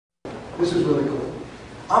This is really cool.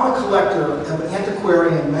 I'm a collector of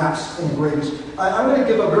antiquarian maps and engravings. I'm going to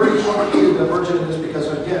give a very truncated version of this because,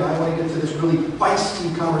 again, I want to get to this really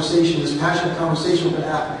feisty conversation, this passionate conversation we're going to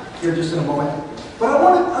have here just in a moment. But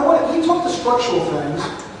we talked the structural things.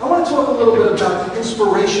 I want to talk a little bit about the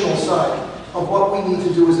inspirational side of what we need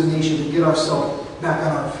to do as a nation to get ourselves back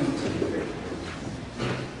on our feet.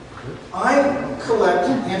 I collect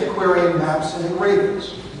antiquarian maps and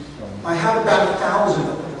engravings. I have about 1,000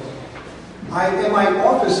 of them. In my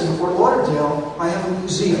office in Fort Lauderdale, I have a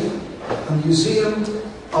museum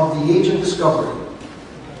of the Age of Discovery.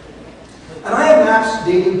 And I have maps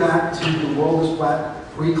dating back to the world is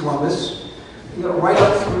flat, pre-Columbus, right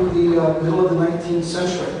up through the middle of the 19th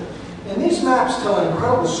century. And these maps tell an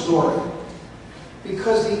incredible story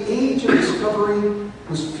because the Age of Discovery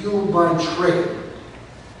was fueled by trade.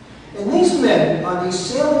 And these men on these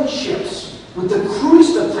sailing ships with the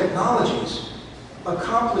crudest of technologies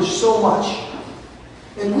accomplished so much.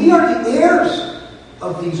 And we are the heirs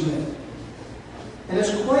of these men. And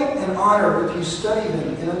it's quite an honor if you study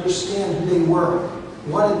them and understand who they were.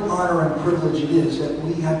 What an honor and privilege it is that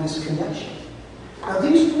we have this connection. Now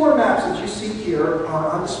these 4 maps that you see here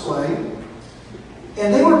are on display.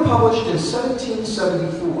 And they were published in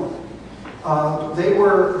 1774. They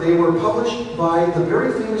were published by the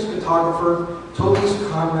very famous photographer Tobias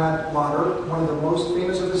Conrad Lauder, one of the most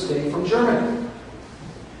famous of his day, from Germany.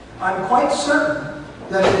 I'm quite certain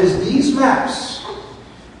that it is these maps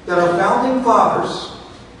that our founding fathers,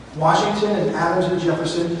 Washington and Adams and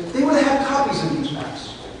Jefferson, they would have had copies of these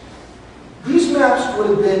maps. These maps would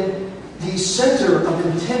have been the center of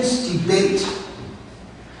intense debate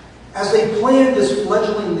as they planned this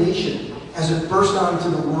fledgling nation as it burst onto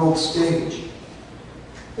the world stage.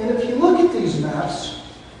 And if you look at these maps,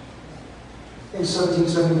 in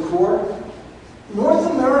 1774, North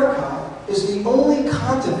America is the only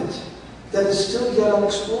continent that is still yet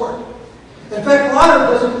unexplored. In fact,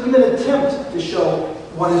 Lauder doesn't even attempt to show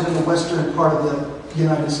what is in the western part of the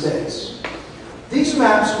United States. These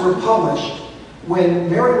maps were published when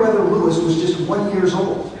Meriwether Lewis was just 1 year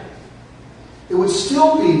old. It would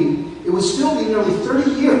still be nearly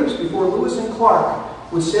 30 years before Lewis and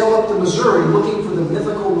Clark would sail up the Missouri looking for the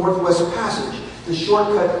mythical Northwest Passage, the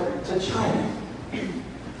shortcut to China.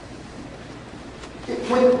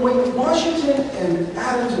 When Washington and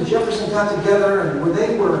Adams and Jefferson got together, and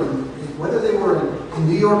whether they were in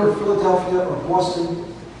New York or Philadelphia or Boston,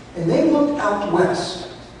 and they looked out west,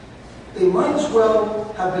 they might as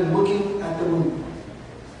well have been looking at the moon.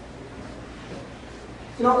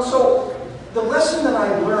 So the lesson that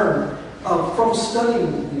I learned from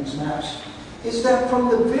studying these maps is that from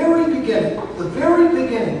the very beginning, the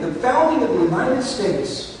founding of the United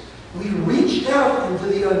States, we reached out into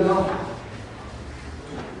the unknown.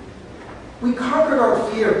 We conquered our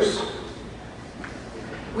fears.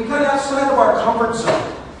 We got outside of our comfort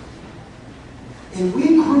zone. And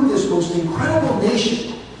we grew this most incredible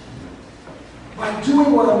nation by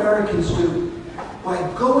doing what Americans do, by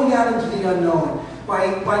going out into the unknown,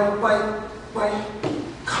 by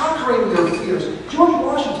conquering their fears. George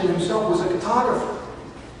Washington himself was a cartographer,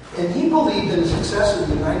 and he believed that the success of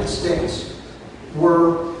the United States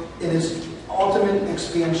were in its ultimate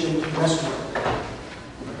expansion westward.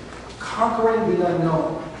 Conquering the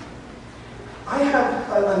unknown. I have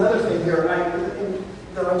another thing here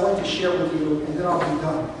that I want to share with you, and then I'll be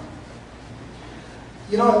done.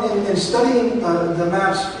 In studying the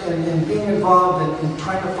maps and being involved in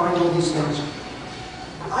trying to find all these things,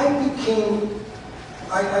 I became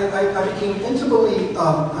intimately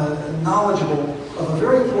knowledgeable of a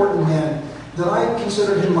very important man that I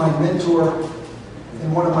consider him my mentor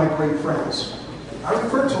and one of my great friends. I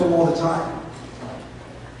refer to him all the time.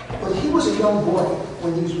 But he was a young boy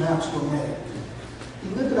when these maps were made. He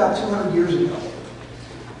lived about 200 years ago.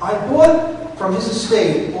 I bought from his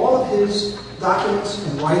estate all of his documents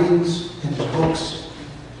and writings and his books.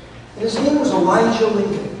 And his name was Elijah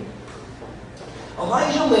Lincoln.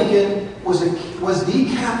 Elijah Lincoln was the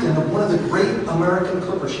captain of one of the great American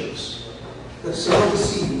clipper ships that sailed the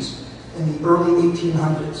seas in the early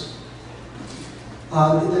 1800s.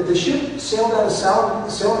 The ship sailed out of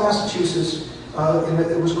Salem, Massachusetts, and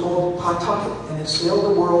it was called Pawtucket, and it sailed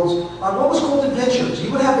the worlds on what was called adventures. You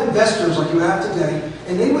would have investors like you have today,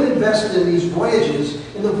 and they would invest in these voyages,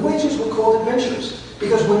 and the voyages were called adventures.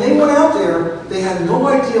 Because when they went out there, they had no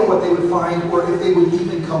idea what they would find or if they would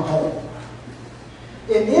even come home.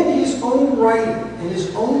 And in his own writing, in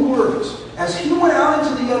his own words, as he went out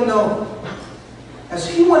into the unknown, as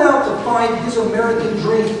he went out to find his American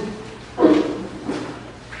dream,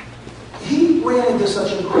 he ran into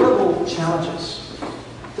such incredible challenges.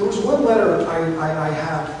 There was one letter I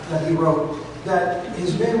have that he wrote that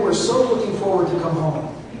his men were so looking forward to come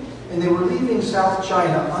home. And they were leaving South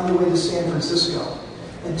China on the way to San Francisco.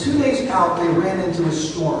 And 2 days out, they ran into a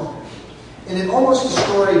storm. And it almost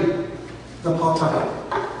destroyed the Pawtucket.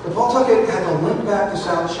 The Pawtucket had to limp back to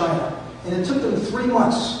South China. And it took them 3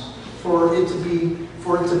 months for it to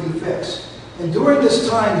be fixed. And during this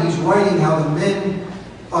time, he's writing how the men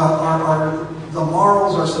the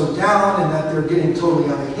morals are so down and that they're getting totally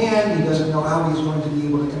out of hand. He doesn't know how he's going to be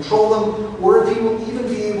able to control them, or if he will even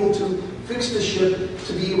be able to fix the ship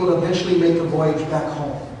to be able to eventually make the voyage back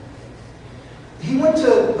home. He went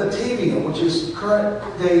to Batavia, which is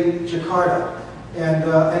current-day Jakarta, and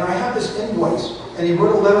I have this invoice, and he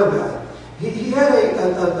wrote a letter about it. He had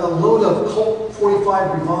a load of Colt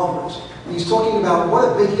 45 revolvers, and he's talking about what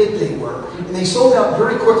a big hit they were, and they sold out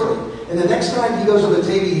very quickly. And the next time he goes to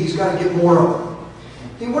Batavia, he's got to get more of them.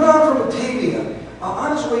 He went on from Batavia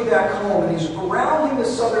on his way back home, and he's rounding the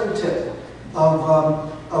southern tip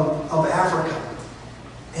of Africa.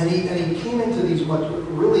 And he came into these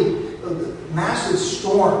really massive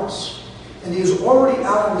storms. And he was already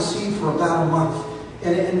out on the sea for about a month.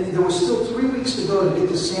 And there was still 3 weeks to go to get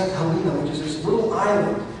to St. Helena, which is this little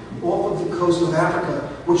island off of the coast of Africa,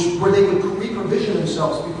 where they would reprovision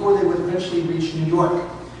themselves before they would eventually reach New York.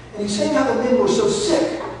 And he's saying how the men were so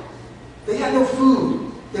sick. They had no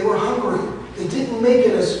food. They were hungry. They didn't make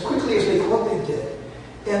it as quickly as they thought they did.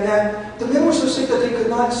 And that the men were so sick that they could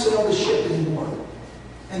not sail the ship anymore.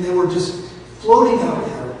 And they were just floating out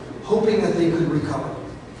there, hoping that they could recover.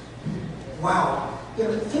 Wow.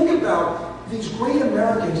 Think about these great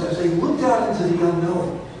Americans as they looked out into the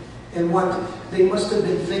unknown and what they must have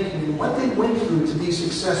been thinking and what they went through to be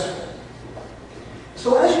successful.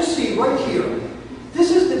 So as you see right here, this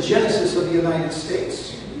is the genesis of the United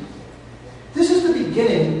States. This is the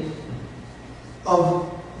beginning of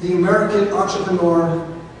the American entrepreneur.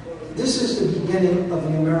 This is the beginning of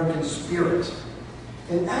the American spirit.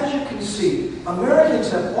 And as you can see, Americans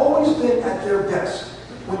have always been at their best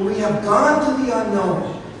when we have gone to the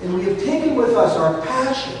unknown and we have taken with us our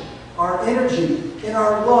passion, our energy, and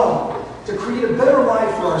our love to create a better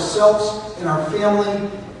life for ourselves and our family,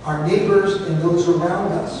 our neighbors, and those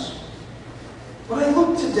around us. But I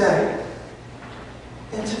look today,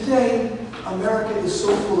 and today, America is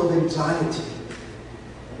so full of anxiety.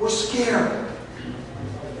 We're scared.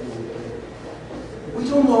 We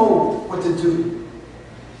don't know what to do.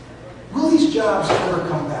 Will these jobs ever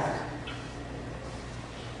come back?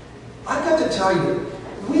 I've got to tell you,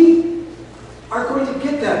 we are going to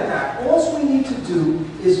get that back. All we need to do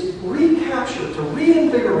is recapture, to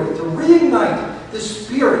reinvigorate, to reignite the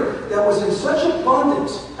spirit that was in such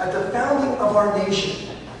abundance at the founding of our nation.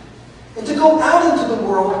 And to go out into the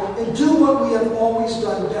world and do what we have always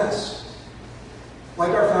done best. Like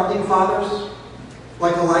our founding fathers,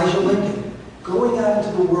 like Elijah Lincoln, going out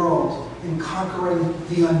into the world and conquering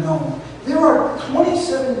the unknown. There are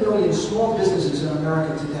 27 million small businesses in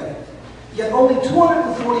America today, yet only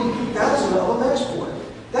 240,000 of them export.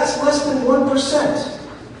 That's less than 1%.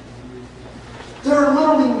 There are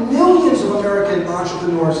literally millions of American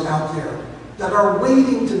entrepreneurs out there that are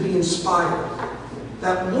waiting to be inspired,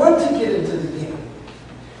 that want to get into the game,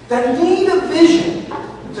 that need a vision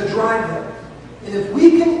to drive them. And if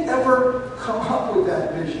we can ever come up with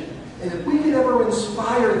that vision, and if we can ever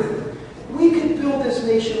inspire them, we can build this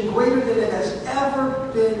nation greater than it has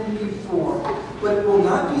ever been before. But it will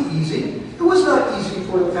not be easy. It was not easy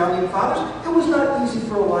for the founding fathers. It was not easy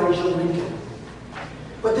for Elijah Lincoln.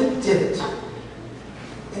 But they did it.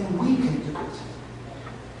 And we can do it.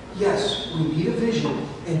 Yes, we need a vision,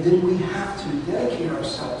 and then we have to dedicate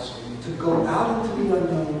ourselves to go out into the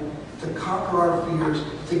unknown, to conquer our fears,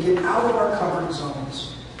 to get out of our comfort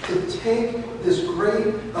zones, to take this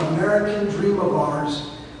great American dream of ours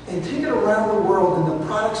and take it around the world in the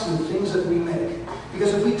products and the things that we make.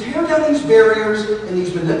 Because if we tear down these barriers and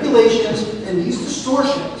these manipulations and these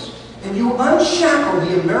distortions, and you unshackle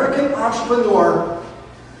the American entrepreneur,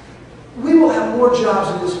 we will have more jobs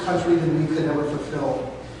in this country than we could ever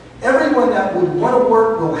fulfill. Everyone that would want to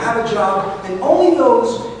work will have a job, and only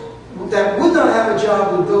those that would not have a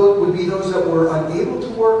job would be those that were unable to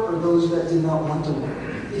work or those that did not want to work.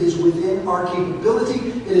 It is within our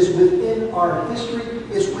capability, it is within our history,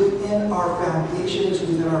 it is within our foundation, it is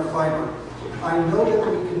within our fiber. I know that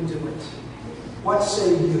we can do it. What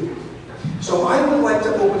say you? So I would like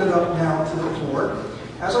to open it up now to the floor.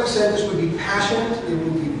 As I said, this would be passionate, it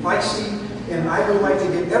would be feisty, and I would like to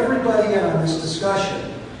get everybody in on this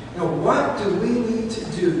discussion. You know, what do we need to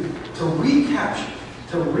do to recapture,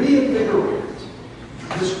 to reinvigorate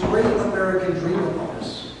this great American dream of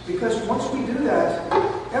ours? Because once we do that,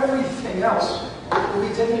 everything else will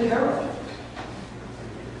be taken care of.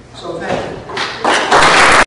 So thank